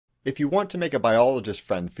If you want to make a biologist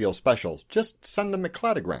friend feel special, just send them a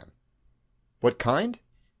cladogram. What kind?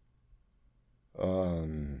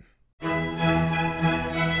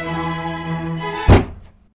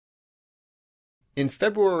 In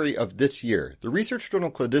February of this year, the research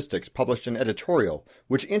journal Cladistics published an editorial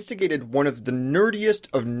which instigated one of the nerdiest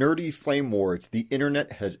of nerdy flame wars the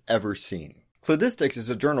internet has ever seen. Cladistics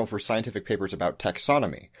is a journal for scientific papers about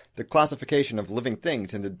taxonomy, the classification of living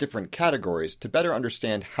things into different categories to better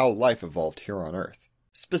understand how life evolved here on Earth.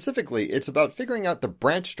 Specifically, it's about figuring out the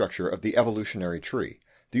branch structure of the evolutionary tree,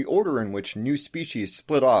 the order in which new species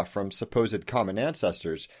split off from supposed common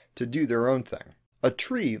ancestors to do their own thing. A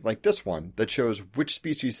tree, like this one, that shows which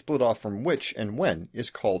species split off from which and when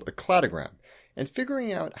is called a cladogram, and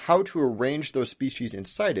figuring out how to arrange those species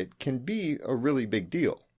inside it can be a really big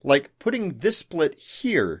deal. Like, putting this split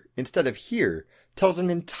here instead of here tells an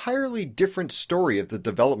entirely different story of the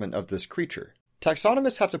development of this creature.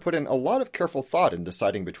 Taxonomists have to put in a lot of careful thought in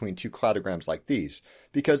deciding between two cladograms like these,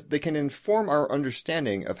 because they can inform our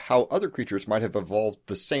understanding of how other creatures might have evolved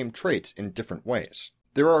the same traits in different ways.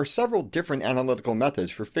 There are several different analytical methods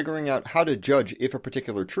for figuring out how to judge if a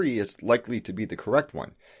particular tree is likely to be the correct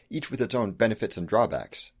one, each with its own benefits and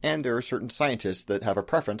drawbacks, and there are certain scientists that have a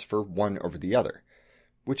preference for one over the other,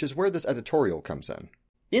 which is where this editorial comes in.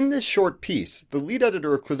 In this short piece, the lead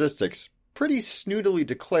editor of Cladistics pretty snootily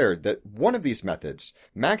declared that one of these methods,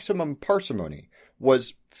 maximum parsimony,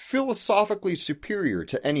 was philosophically superior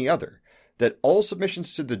to any other, that all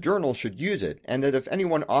submissions to the journal should use it, and that if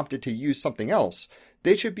anyone opted to use something else,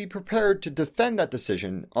 they should be prepared to defend that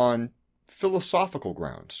decision on philosophical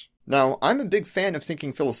grounds. Now, I'm a big fan of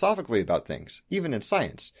thinking philosophically about things, even in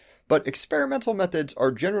science, but experimental methods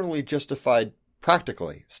are generally justified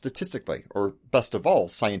practically, statistically, or best of all,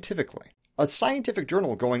 scientifically. A scientific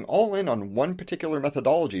journal going all in on one particular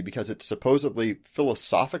methodology because it's supposedly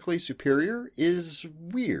philosophically superior is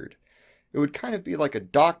weird. It would kind of be like a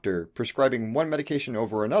doctor prescribing one medication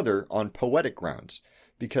over another on poetic grounds,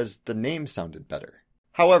 because the name sounded better.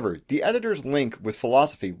 However, the editor's link with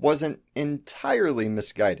philosophy wasn't entirely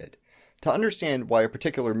misguided. To understand why a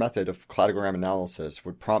particular method of cladogram analysis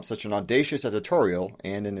would prompt such an audacious editorial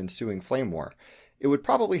and an ensuing flame war, it would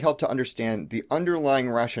probably help to understand the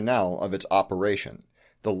underlying rationale of its operation,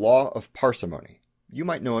 the law of parsimony. You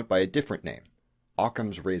might know it by a different name,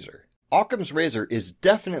 Occam's razor. Occam's razor is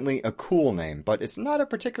definitely a cool name, but it's not a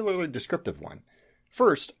particularly descriptive one.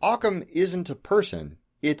 First, Occam isn't a person.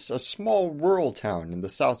 It's a small rural town in the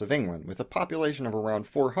south of England with a population of around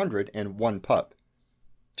 400 and one pup.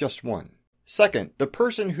 Just one. Second, the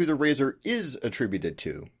person who the razor is attributed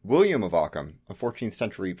to, William of Occam, a 14th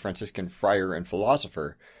century Franciscan friar and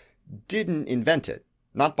philosopher, didn't invent it.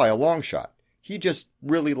 Not by a long shot. He just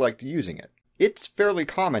really liked using it. It's fairly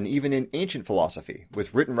common even in ancient philosophy,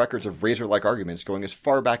 with written records of razor-like arguments going as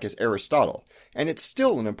far back as Aristotle, and it's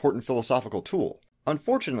still an important philosophical tool.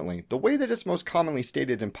 Unfortunately, the way that it's most commonly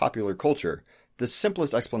stated in popular culture, the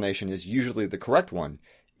simplest explanation is usually the correct one,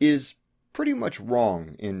 is pretty much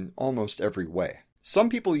wrong in almost every way. Some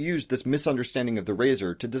people use this misunderstanding of the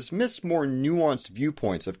razor to dismiss more nuanced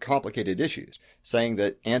viewpoints of complicated issues, saying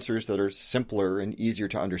that answers that are simpler and easier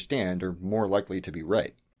to understand are more likely to be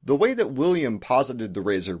right. The way that William posited the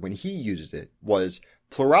razor when he used it was,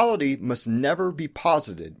 plurality must never be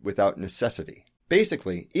posited without necessity.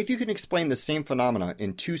 Basically, if you can explain the same phenomena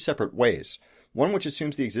in two separate ways, one which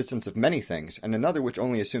assumes the existence of many things and another which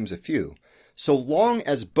only assumes a few, so long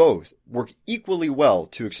as both work equally well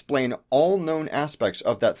to explain all known aspects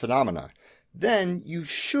of that phenomena, then you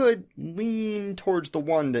should lean towards the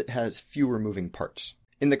one that has fewer moving parts.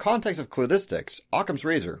 In the context of cladistics, Occam's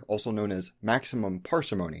razor, also known as maximum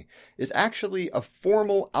parsimony, is actually a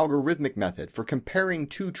formal algorithmic method for comparing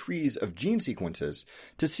two trees of gene sequences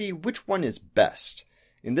to see which one is best.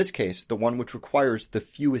 In this case, the one which requires the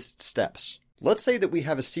fewest steps. Let's say that we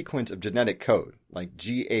have a sequence of genetic code, like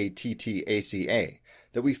GATTACA,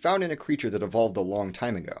 that we found in a creature that evolved a long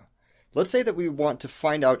time ago. Let's say that we want to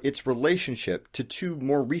find out its relationship to two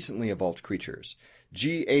more recently evolved creatures,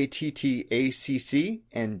 GATTACC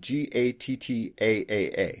and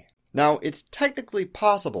GATTAAA. Now, it's technically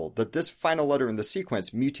possible that this final letter in the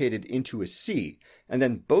sequence mutated into a C, and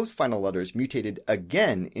then both final letters mutated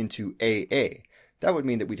again into AA. That would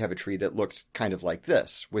mean that we'd have a tree that looks kind of like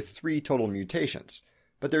this, with 3 total mutations.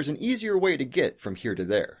 But there's an easier way to get from here to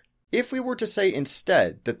there. If we were to say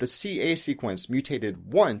instead that the CA sequence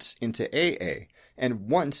mutated once into AA and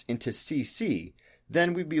once into CC,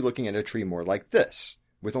 then we'd be looking at a tree more like this,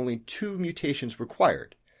 with only 2 mutations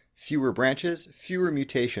required. Fewer branches, fewer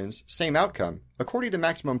mutations, same outcome. According to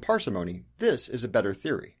maximum parsimony, this is a better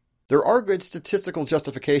theory. There are good statistical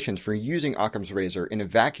justifications for using Occam's razor in a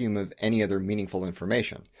vacuum of any other meaningful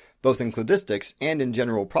information, both in cladistics and in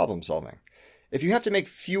general problem solving. If you have to make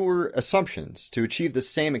fewer assumptions to achieve the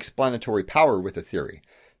same explanatory power with a theory,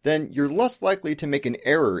 then you're less likely to make an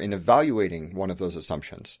error in evaluating one of those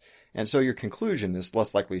assumptions, and so your conclusion is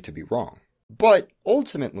less likely to be wrong. But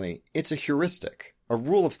ultimately, it's a heuristic, a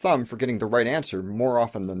rule of thumb for getting the right answer more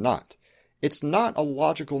often than not. It's not a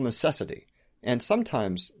logical necessity, and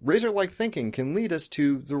sometimes razor-like thinking can lead us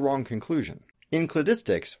to the wrong conclusion. In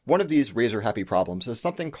cladistics, one of these razor-happy problems is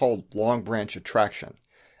something called long-branch attraction.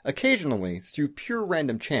 Occasionally, through pure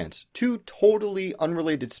random chance, two totally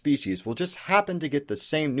unrelated species will just happen to get the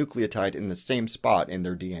same nucleotide in the same spot in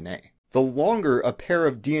their DNA. The longer a pair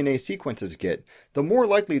of DNA sequences get, the more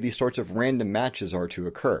likely these sorts of random matches are to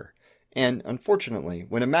occur. And unfortunately,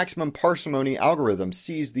 when a maximum parsimony algorithm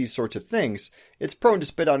sees these sorts of things, it's prone to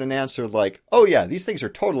spit out an answer like, oh yeah, these things are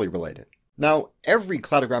totally related. Now, every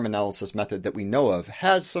cladogram analysis method that we know of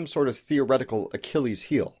has some sort of theoretical Achilles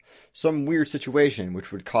heel, some weird situation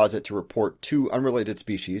which would cause it to report two unrelated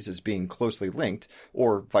species as being closely linked,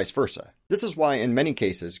 or vice versa. This is why, in many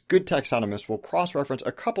cases, good taxonomists will cross-reference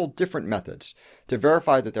a couple different methods to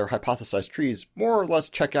verify that their hypothesized trees more or less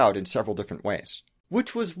check out in several different ways.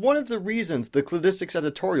 Which was one of the reasons the cladistics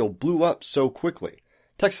editorial blew up so quickly.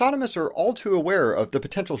 Taxonomists are all too aware of the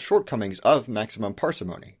potential shortcomings of maximum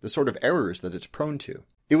parsimony, the sort of errors that it's prone to.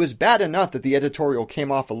 It was bad enough that the editorial came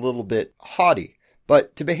off a little bit haughty,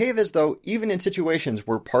 but to behave as though even in situations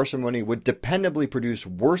where parsimony would dependably produce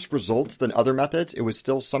worse results than other methods, it was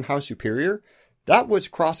still somehow superior, that was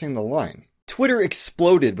crossing the line. Twitter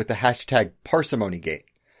exploded with the hashtag Parsimonygate.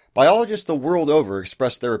 Biologists the world over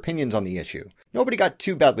expressed their opinions on the issue. Nobody got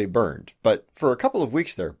too badly burned, but for a couple of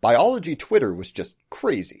weeks there, biology Twitter was just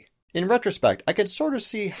crazy. In retrospect, I could sort of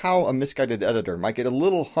see how a misguided editor might get a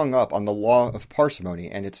little hung up on the law of parsimony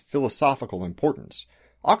and its philosophical importance.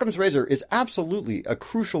 Occam's razor is absolutely a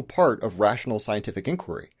crucial part of rational scientific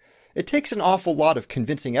inquiry. It takes an awful lot of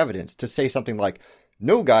convincing evidence to say something like,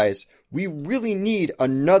 no guys, we really need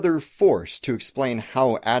another force to explain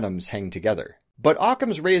how atoms hang together. But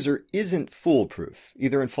Occam's razor isn't foolproof,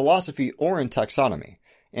 either in philosophy or in taxonomy,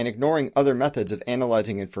 and ignoring other methods of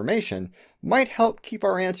analyzing information might help keep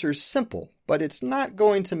our answers simple, but it's not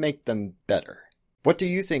going to make them better. What do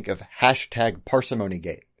you think of hashtag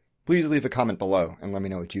Parsimonygate? Please leave a comment below and let me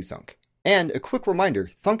know what you think. And a quick reminder,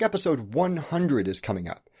 Thunk episode 100 is coming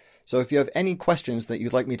up, so if you have any questions that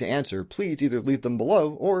you'd like me to answer, please either leave them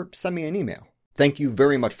below or send me an email. Thank you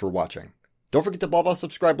very much for watching. Don't forget to blah blah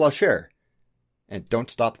subscribe blah share. And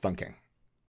don't stop thunking.